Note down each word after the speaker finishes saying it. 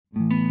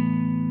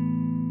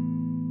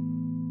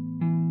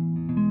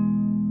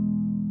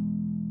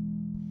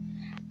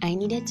I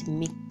needed to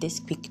make this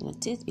quick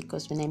notice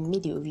because when I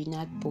made the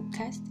original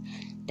podcast,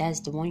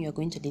 that's the one you're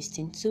going to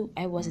listen to,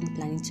 I wasn't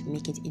planning to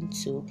make it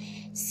into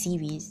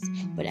series,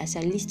 but as I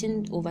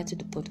listened over to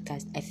the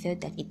podcast, I felt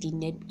that it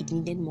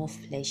needed more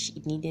flesh,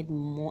 it needed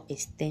more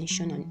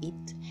extension on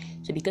it.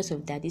 So because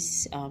of that,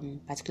 this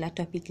particular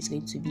topic is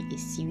going to be a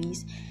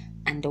series,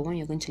 and the one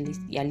you're going to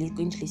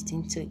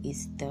listen to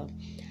is the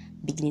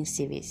beginning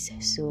series.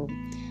 So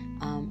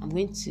I'm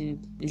going to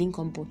link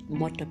on both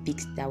more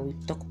topics that will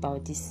talk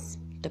about this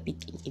topic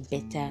in a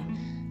better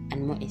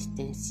and more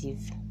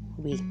extensive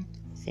way.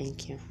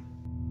 Thank you.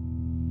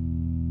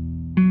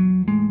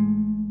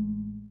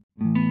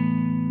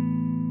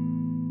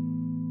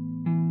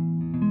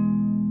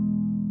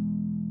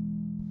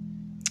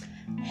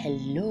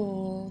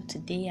 Hello,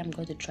 today I'm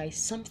going to try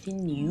something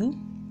new.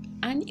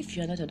 And if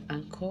you're not on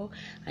Anchor,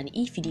 and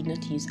if you did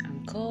not use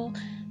Anchor,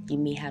 you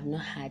may have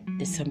not had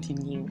the something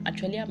new.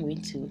 Actually, I'm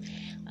going to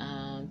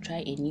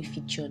try a new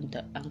feature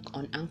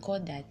on Anchor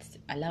that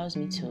allows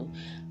me to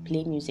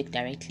play music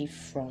directly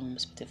from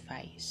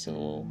Spotify.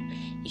 So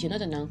if you're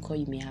not on Anchor,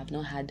 you may have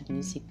not heard the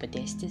music, but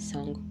there's still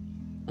song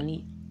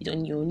you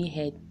only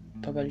heard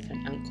probably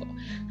from Anchor.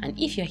 And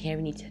if you're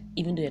hearing it,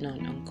 even though you're not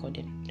on Anchor,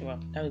 then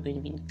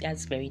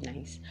that's very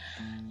nice.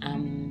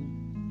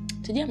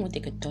 Today I'm going to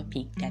take a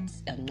topic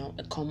that's not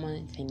a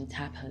common thing. It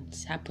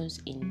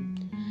happens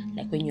in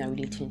like when you are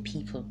relating with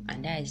people,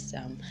 and that is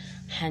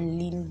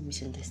handling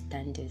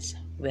misunderstandings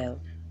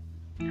well.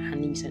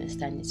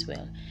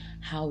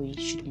 How we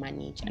should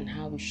manage and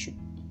how we should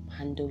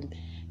handle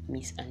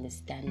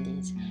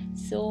misunderstandings.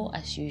 So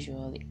as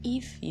usual,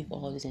 if you've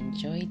always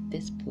enjoyed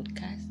this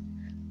podcast,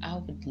 I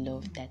would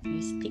love that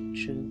you stick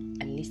through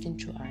and listen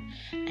throughout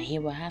and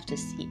hear what I have to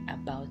say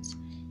about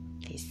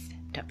this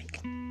topic.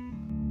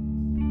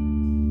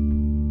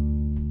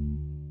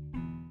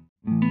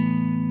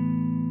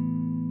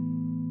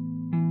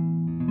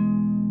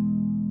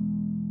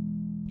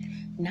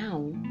 Now,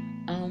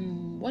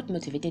 what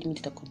motivated me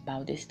to talk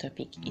about this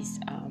topic is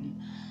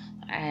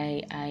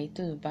I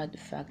thought about the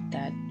fact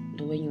that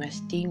when you are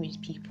staying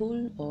with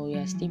people or you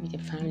are staying with a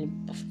family,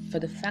 for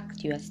the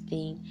fact you are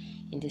staying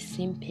in the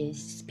same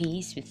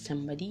space with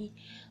somebody,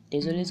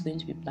 there's always going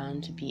to be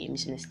bound to be a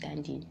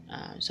misunderstanding.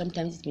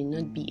 Sometimes it may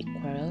not be a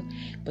quarrel,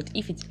 but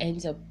if it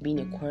ends up being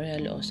a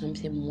quarrel or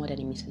something more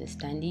than a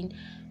misunderstanding,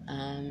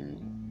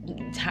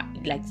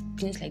 like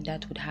things like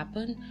that would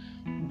happen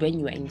when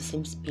you are in the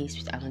same space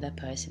with another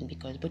person,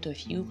 because both of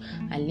you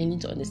are learning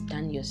to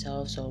understand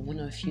yourselves, or one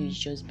of you is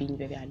just being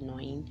very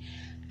annoying,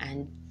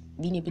 and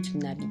being able to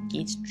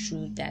navigate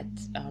through that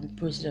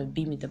process of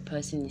being with the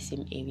person in the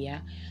same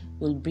area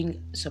will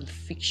bring some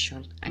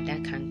friction, and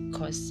that can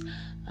cause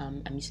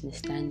a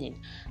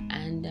misunderstanding.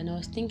 And then I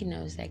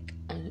was like,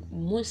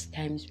 most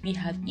times we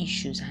have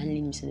issues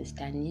handling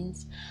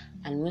misunderstandings,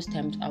 and most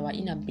times our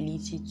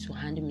inability to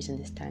handle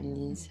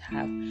misunderstandings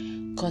have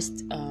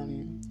caused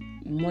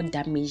more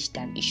damage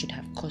than it should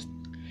have caused,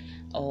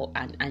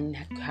 and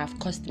have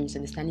caused the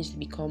misunderstandings to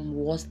become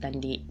worse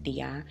than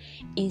they are,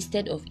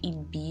 instead of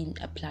it being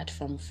a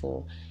platform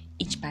for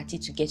each party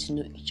to get to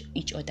know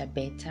each other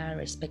better,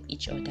 respect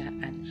each other,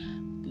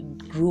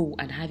 and grow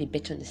and have a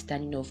better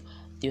understanding of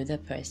the other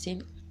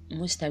person.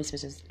 Most times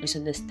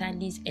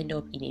misunderstandings end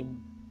up in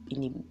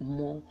a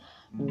more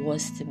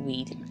worse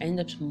way. It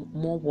ends up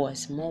more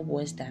worse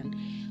than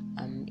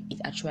it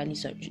actually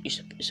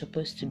is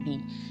supposed to be.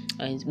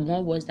 It's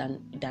more worse than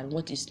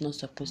what is not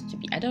supposed to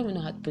be. I don't even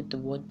know how to put the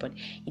word, but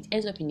it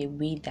ends up in a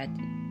way that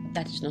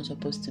is not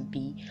supposed to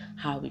be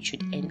how it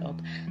should end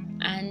up.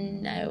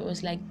 And I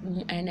was like,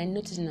 and I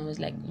noticed, and I was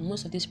like,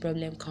 most of this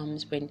problem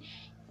comes when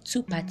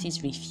two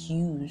parties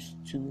refuse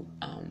to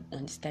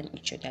understand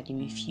each other. They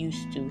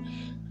refuse to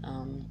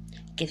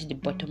get to the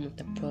bottom of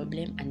the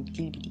problem and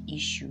deal with the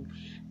issue,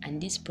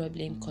 and this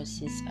problem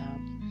causes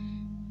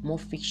more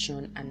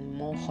friction and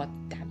more hurt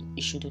than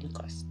it shouldn't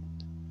cause.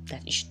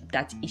 That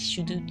it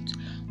shouldn't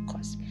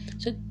cause.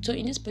 So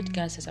in this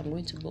podcast, as I'm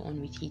going to go on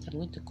with it, I'm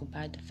going to talk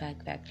about the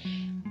fact that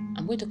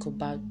I'm going to talk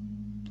about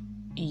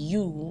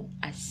you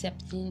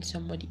accepting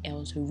somebody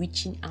else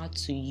reaching out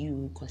to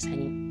you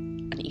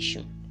concerning an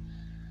issue,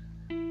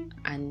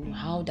 and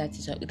how that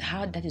is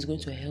going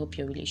to help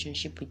your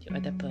relationship with the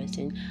other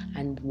person,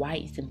 and why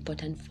it's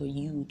important for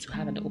you to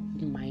have an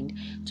open mind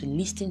to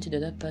listen to the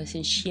other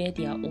person, share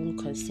their own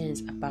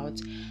concerns about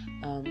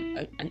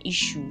an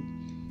issue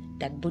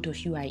that both of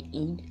you are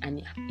in,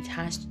 and it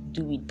has to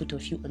do with both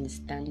of you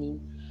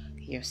understanding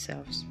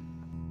yourselves.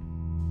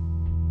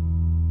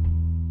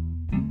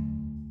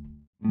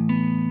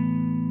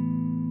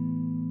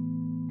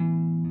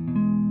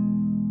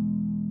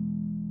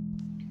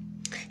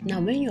 Now,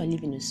 when you are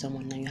living with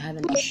someone and you have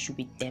an issue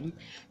with them,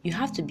 you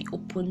have to be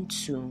open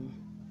to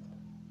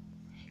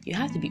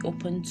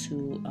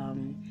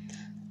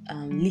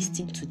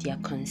listening to their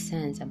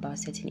concerns about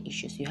certain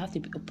issues. You have to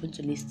be open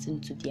to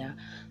listen to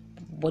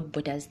what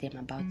bothers them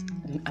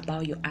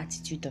about your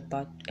attitude,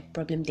 about a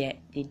problem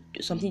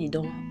something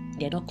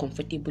they're not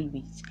comfortable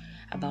with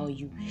about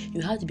you.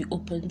 You have to be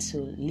open to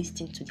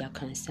listening to their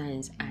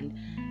concerns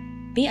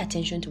and pay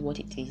attention to what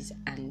it is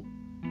and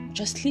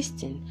just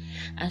listen.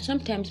 And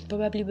sometimes,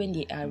 probably when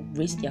they are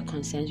raising their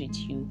concerns with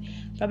you,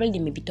 probably they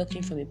may be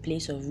talking from a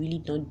place of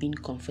really not being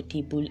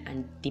comfortable,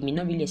 and they may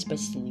not really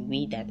express it in a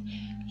way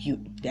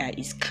that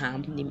is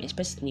calm. They may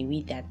express it in a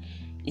way that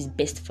is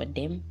best for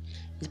them.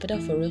 It's better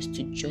for us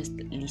to just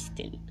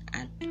listen.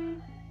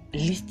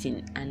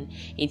 And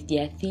if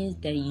there are things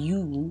that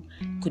you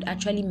could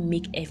actually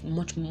make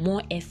much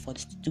more effort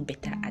to do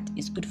better at,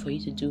 it's good for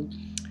you to do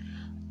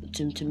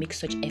to make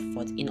such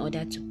effort in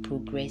order to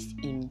progress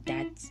in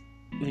that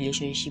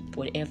relationship,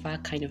 whatever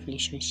kind of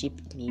relationship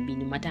it may be,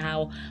 no matter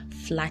how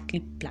flatly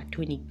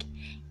platonic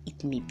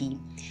it may be.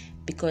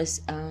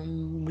 Because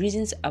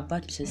reasons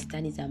about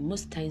misunderstandings are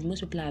most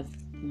people are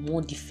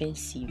more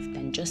defensive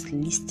than just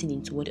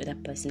listening to what the other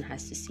person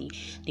has to say.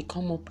 They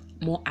come up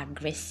more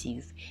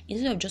aggressive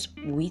instead of just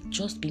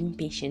being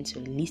patient to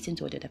listen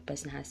to what the other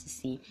person has to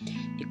say.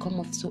 They come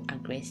off so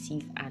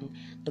aggressive, and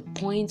the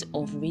point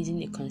of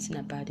raising a concern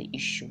about the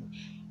issue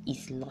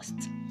is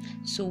lost.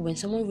 So when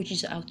someone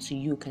reaches out to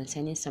you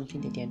concerning something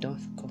that they are not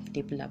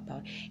comfortable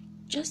about,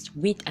 just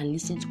wait and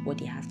listen to what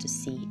they have to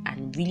say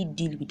and really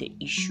deal with the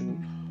issue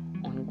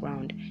on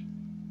ground.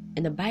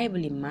 In the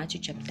Bible, in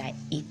Matthew chapter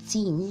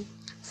 18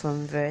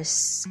 from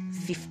verse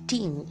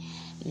 15,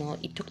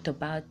 it talked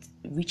about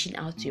reaching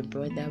out to your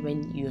brother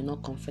when you're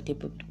not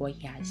comfortable with what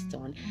he has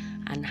done,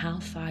 and how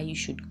far you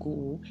should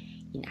go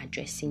in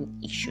addressing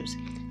issues.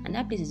 And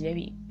that place is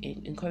very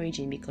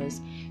encouraging, because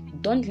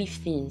don't leave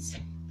things.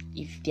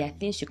 If there are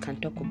things you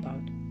can talk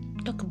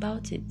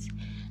about it.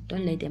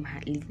 Don't let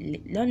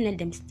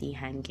them stay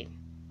hanging.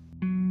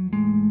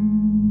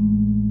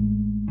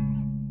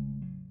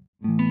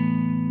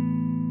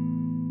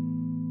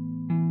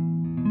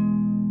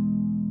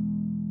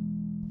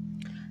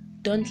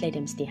 Don't let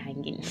them stay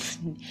hanging.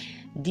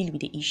 Deal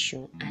with the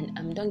issue,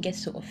 and don't get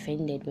so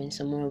offended when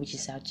someone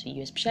reaches out to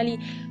you, especially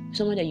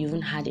someone that you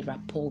haven't had a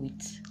rapport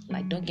with.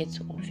 Like, don't get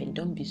so offended.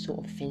 Don't be so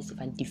offensive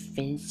and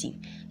defensive.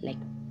 Like,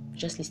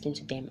 just listen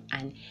to them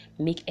and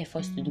make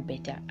efforts to do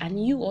better.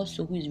 And you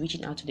also, who is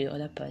reaching out to the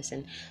other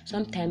person,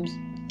 sometimes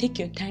take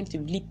your time to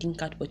really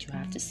think out what you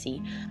have to say,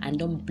 and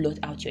don't blurt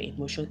out your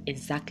emotions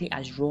exactly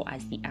as raw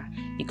as they are.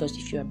 Because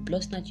if you are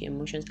blurting out your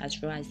emotions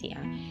as raw as they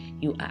are,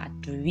 you are at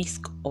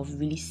risk of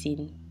really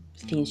saying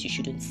things you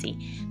shouldn't say.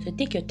 So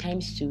take your time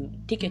to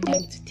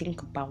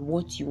think about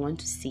what you want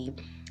to say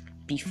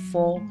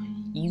before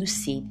you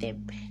say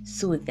them,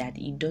 so that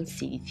you don't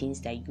say the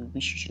things that you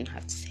wish you shouldn't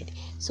have said.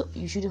 So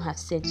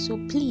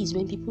please,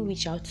 when people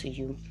reach out to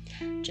you,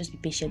 just be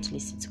patient to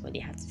listen to what they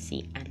have to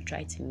say and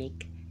try to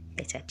make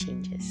better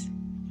changes.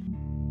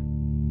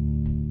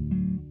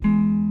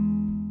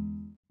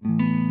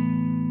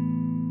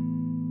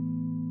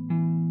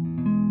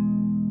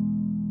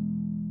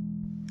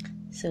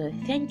 So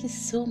thank you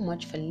so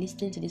much for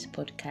listening to this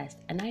podcast,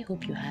 and I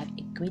hope you have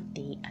a great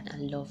day and a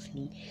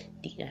lovely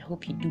day. I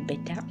hope you do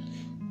better.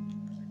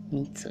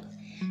 Me too.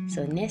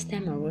 So next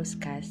time on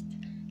Rosecast,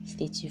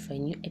 stay tuned for a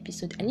new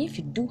episode. And if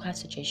you do have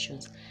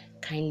suggestions,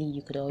 kindly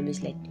you could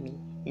always let me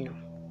know.